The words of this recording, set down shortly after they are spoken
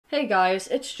Hey guys,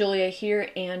 it's Julia here,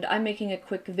 and I'm making a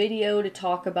quick video to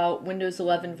talk about Windows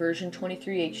 11 version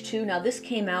 23H2. Now this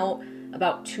came out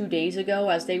about 2 days ago.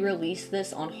 As they released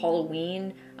this on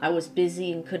Halloween, I was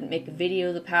busy and couldn't make a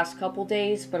video the past couple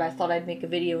days, but I thought I'd make a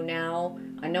video now.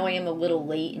 I know I am a little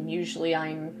late, and usually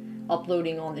I'm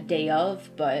uploading on the day of,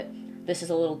 but this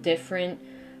is a little different.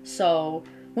 So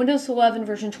Windows 11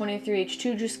 version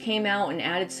 23H2 just came out and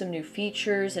added some new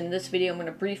features, and in this video I'm going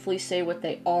to briefly say what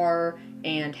they are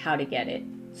and how to get it.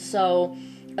 So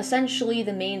essentially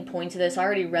the main point of this, I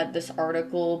already read this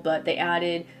article, but they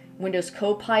added Windows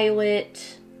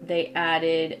Copilot, they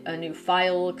added a new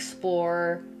file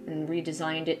explorer and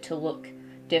redesigned it to look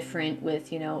different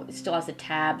with, it still has the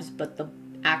tabs, but the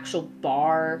actual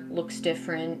bar looks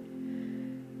different.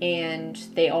 And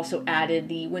they also added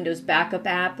the Windows Backup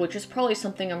app, which is probably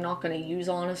something I'm not going to use,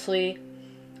 honestly.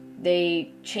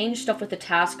 They changed stuff with the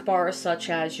taskbar,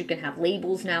 such as you can have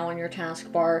labels now on your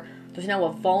taskbar. There's now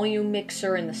a volume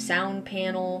mixer in the sound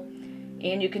panel.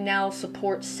 And you can now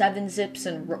support 7-zips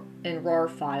and RAR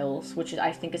files, which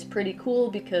I think is pretty cool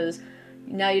because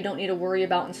now you don't need to worry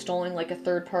about installing like a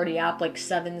third-party app like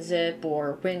 7-zip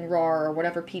or WinRAR or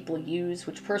whatever people use,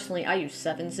 which personally I use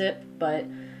 7-zip, but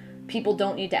people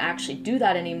don't need to actually do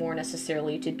that anymore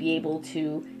necessarily to be able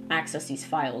to access these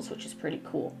files, which is pretty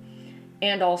cool.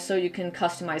 And also you can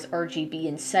customize RGB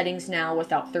in settings now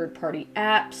without third-party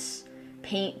apps.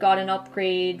 Paint got an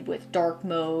upgrade with dark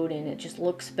mode and it just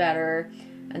looks better.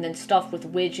 And then stuff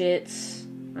with widgets,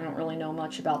 I don't really know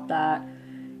much about that.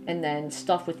 And then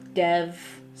stuff with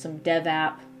some dev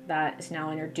app that is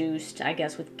now introduced, I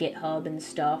guess with GitHub and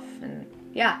stuff, and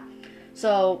yeah.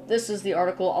 So this is the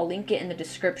article, I'll link it in the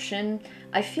description.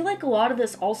 I feel like a lot of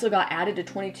this also got added to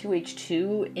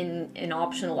 22H2 in an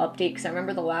optional update, because I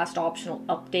remember the last optional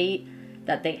update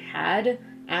that they had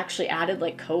actually added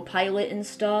like Copilot and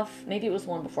stuff. Maybe it was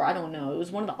one before, I don't know. It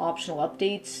was one of the optional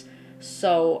updates.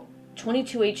 So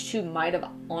 22H2 might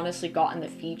have honestly gotten the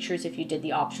features if you did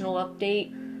the optional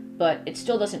update, but it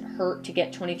still doesn't hurt to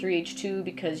get 23H2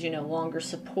 because, longer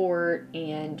support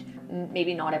and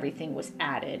maybe not everything was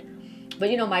added. But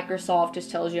Microsoft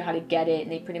just tells you how to get it,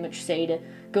 and they pretty much say to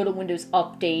go to Windows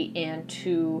Update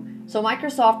So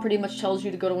Microsoft pretty much tells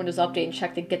you to go to Windows Update and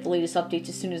check to get the latest updates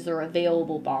as soon as they're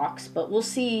available box. But we'll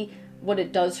see what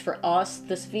it does for us.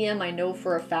 This VM I know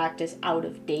for a fact is out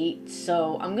of date,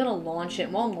 so I'm going to launch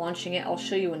it. While I'm launching it, I'll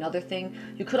show you another thing.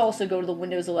 You could also go to the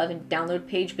Windows 11 download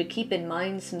page, but keep in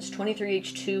mind, since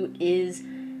 23H2 is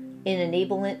an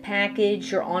enablement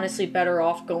package, you're honestly better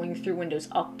off going through Windows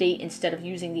Update instead of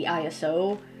using the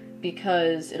ISO,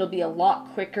 because it'll be a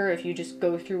lot quicker if you just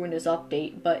go through Windows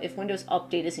Update. But if Windows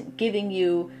Update isn't giving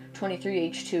you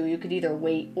 23H2, you could either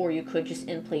wait or you could just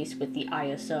in place with the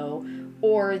ISO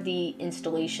or the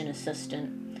installation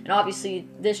assistant. And obviously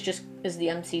this just is the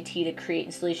MCT to create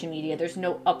installation media. There's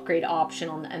no upgrade option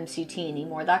on the MCT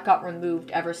anymore. That got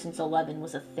removed ever since 11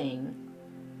 was a thing.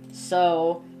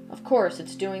 So of course,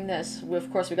 it's doing this.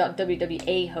 Of course, we got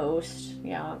WWA host.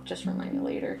 Yeah, just remind me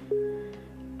later.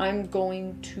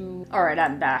 Alright,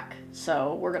 I'm back.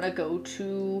 So, we're gonna go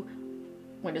to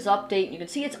Windows Update. You can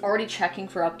see it's already checking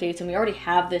for updates, and we already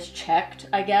have this checked,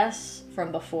 I guess,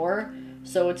 from before.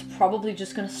 So, it's probably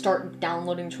just gonna start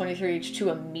downloading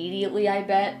 23H2 immediately, I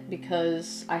bet,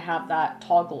 because I have that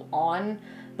toggle on.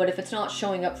 But if it's not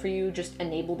showing up for you, just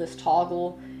enable this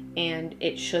toggle, and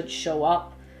it should show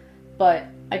up. But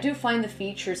I do find the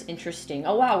features interesting.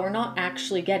 Oh wow, we're not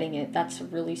actually getting it. That's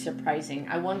really surprising.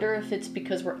 I wonder if it's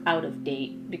because we're out of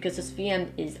date, because this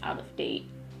VM is out of date.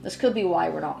 This could be why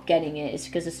we're not getting it. It's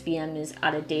because this VM is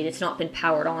out of date. It's not been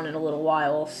powered on in a little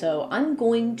while. So I'm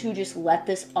going to just let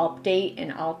this update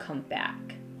and I'll come back.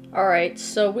 Alright,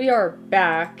 so we are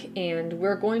back and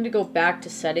we're going to go back to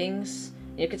settings.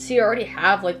 You can see I already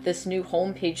have like this new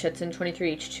home page that's in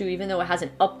 23H2, even though it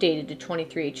hasn't updated to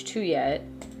 23H2 yet.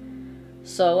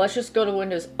 So let's just go to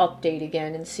Windows Update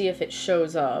again and see if it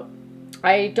shows up.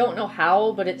 I don't know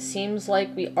how, but it seems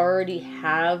like we already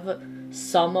have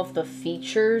some of the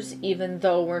features, even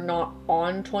though we're not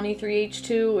on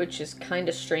 23H2, which is kind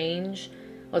of strange.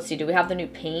 Let's see, do we have the new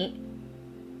paint?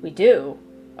 We do.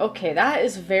 Okay, that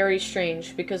is very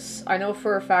strange, because I know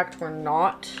for a fact we're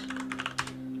not.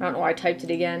 I don't know why I typed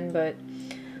it again, but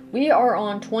we are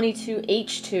on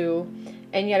 22H2.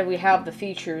 And yet we have the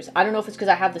features. I don't know if it's because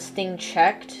I have this thing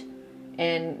checked,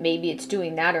 and maybe it's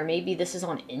doing that, or maybe this is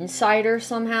on Insider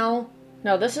somehow.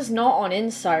 No, this is not on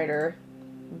Insider,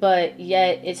 but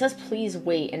yet it says please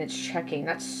wait, and it's checking.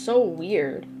 That's so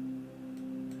weird.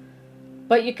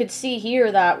 But you could see here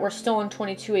that we're still on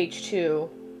 22H2,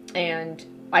 and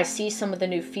I see some of the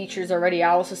new features already. I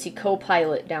also see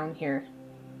Copilot down here.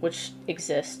 which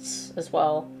exists as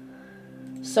well.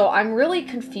 So I'm really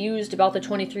confused about the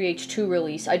 23H2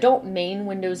 release. I don't main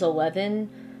Windows 11,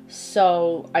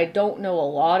 so I don't know a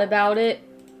lot about it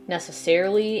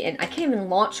necessarily, and I can't even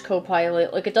launch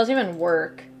Copilot. Like, it doesn't even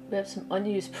work. We have some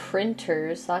unused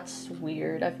printers. That's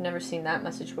weird. I've never seen that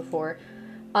message before.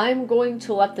 I'm going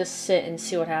to let this sit and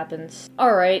see what happens.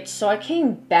 Alright, so I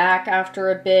came back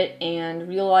after a bit and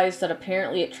realized that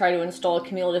apparently it tried to install a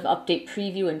cumulative update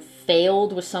preview and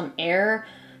failed with some error.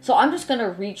 So I'm just going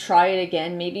to retry it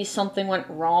again. Maybe something went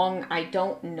wrong. I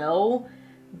don't know.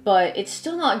 But it's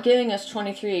still not giving us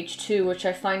 23H2, which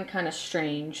I find kind of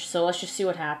strange. So let's just see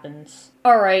what happens.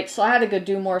 Alright, so I had to go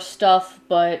do more stuff,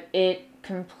 but it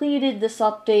completed this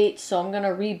update, so I'm going to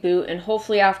reboot, and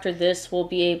hopefully after this we'll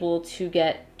be able to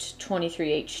get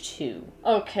 23H2.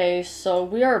 Okay, so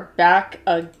we are back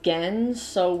again,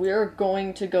 so we're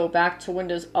going to go back to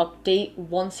Windows Update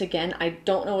once again. I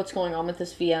don't know what's going on with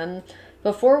this VM.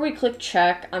 Before we click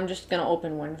check, I'm just going to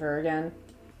open WinVer again.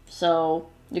 So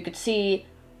you could see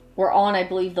we're on, I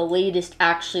believe, the latest,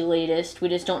 actually latest. We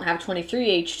just don't have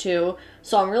 23H2.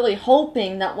 So I'm really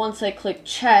hoping that once I click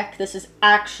check, this is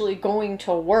actually going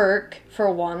to work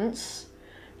for once.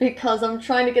 Because I'm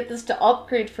trying to get this to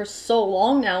upgrade for so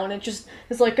long now, and it just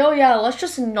is like, oh yeah, let's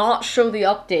just not show the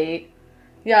update.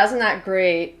 Yeah, isn't that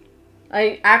great?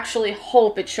 I actually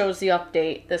hope it shows the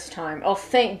update this time. Oh,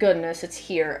 thank goodness it's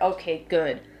here. Okay,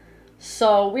 good.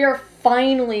 So we are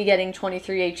finally getting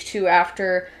 23H2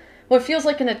 after what feels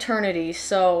like an eternity,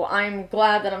 so I'm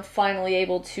glad that I'm finally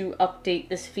able to update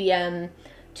this VM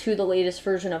to the latest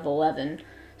version of 11.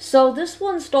 So this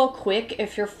will install quick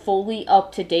if you're fully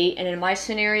up to date, and in my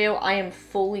scenario, I am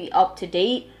fully up to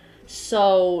date,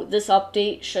 so this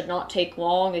update should not take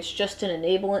long. It's just an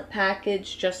enablement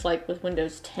package, just like with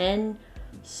Windows 10.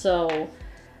 So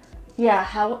yeah,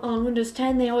 how on Windows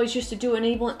 10 they always used to do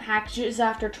enablement packages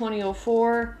after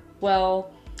 2004.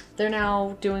 Well, they're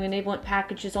now doing enablement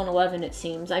packages on 11, it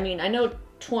seems. I mean, I know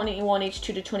 21H2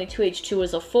 to 22H2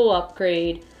 is a full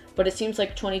upgrade, but it seems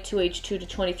like 22H2 to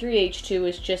 23H2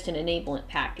 is just an enablement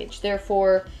package.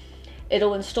 Therefore,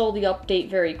 it'll install the update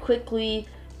very quickly,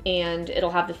 and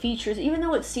it'll have the features, even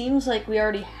though it seems like we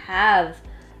already have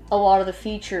a lot of the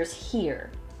features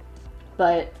here.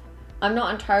 But I'm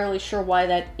not entirely sure why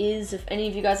that is. If any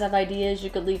of you guys have ideas, you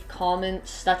could leave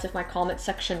comments. That's if my comment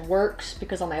section works,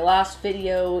 because on my last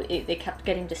video, they kept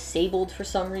getting disabled for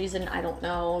some reason. I don't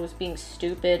know. It was being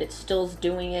stupid. It still is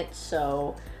doing it,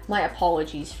 so my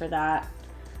apologies for that.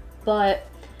 But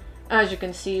as you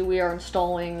can see, we are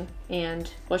installing,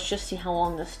 and let's just see how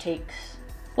long this takes.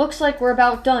 Looks like we're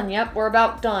about done. Yep, we're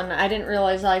about done. I didn't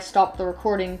realize I stopped the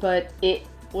recording, but it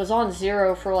was on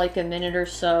 0 for like a minute or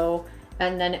so.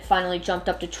 And then it finally jumped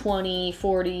up to 20,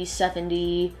 40,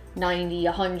 70, 90,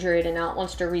 100, and now it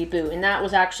wants to reboot. And that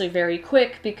was actually very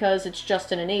quick because it's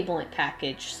just an enablement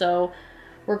package. So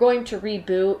we're going to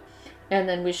reboot, and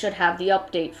then we should have the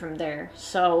update from there.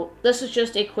 So this is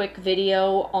just a quick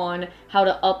video on how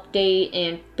to update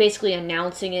and basically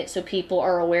announcing it so people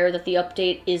are aware that the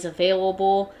update is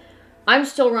available. I'm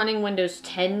still running Windows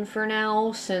 10 for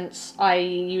now since I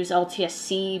use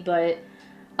LTSC, but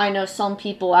I know some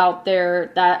people out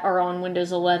there that are on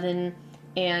Windows 11,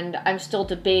 and I'm still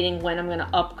debating when I'm going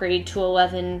to upgrade to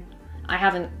 11. I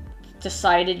haven't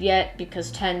decided yet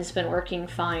because 10's been working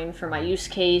fine for my use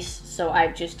case, so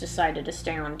I've just decided to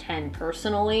stay on 10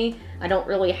 personally. I don't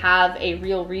really have a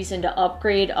real reason to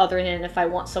upgrade other than if I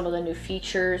want some of the new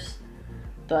features,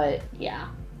 but yeah.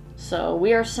 So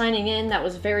we are signing in. That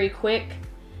was very quick.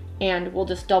 And we'll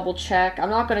just double check.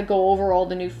 I'm not going to go over all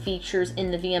the new features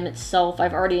in the VM itself.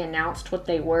 I've already announced what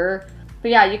they were. But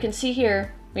yeah, you can see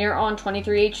here, we are on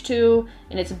 23H2,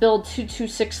 and it's build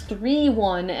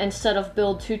 22631 instead of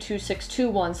build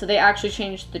 22621. So they actually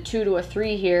changed the 2 to a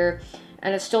 3 here,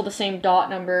 and it's still the same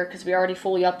dot number because we already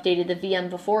fully updated the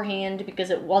VM beforehand because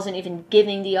it wasn't even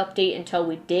giving the update until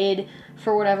we did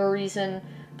for whatever reason.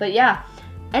 But yeah.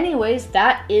 Anyways,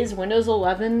 that is Windows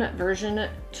 11 version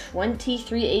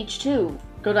 23H2.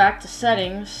 Go back to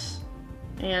settings,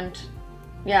 and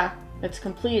yeah, it's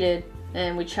completed.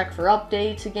 And we check for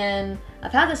updates again.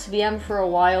 I've had this VM for a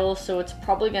while, so it's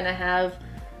probably going to have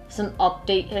some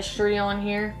update history on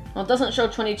here. Well, it doesn't show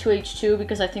 22H2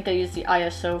 because I think I used the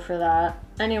ISO for that.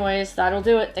 Anyways, that'll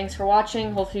do it. Thanks for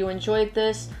watching. Hopefully you enjoyed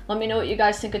this. Let me know what you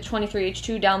guys think of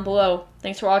 23H2 down below.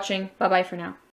 Thanks for watching. Bye-bye for now.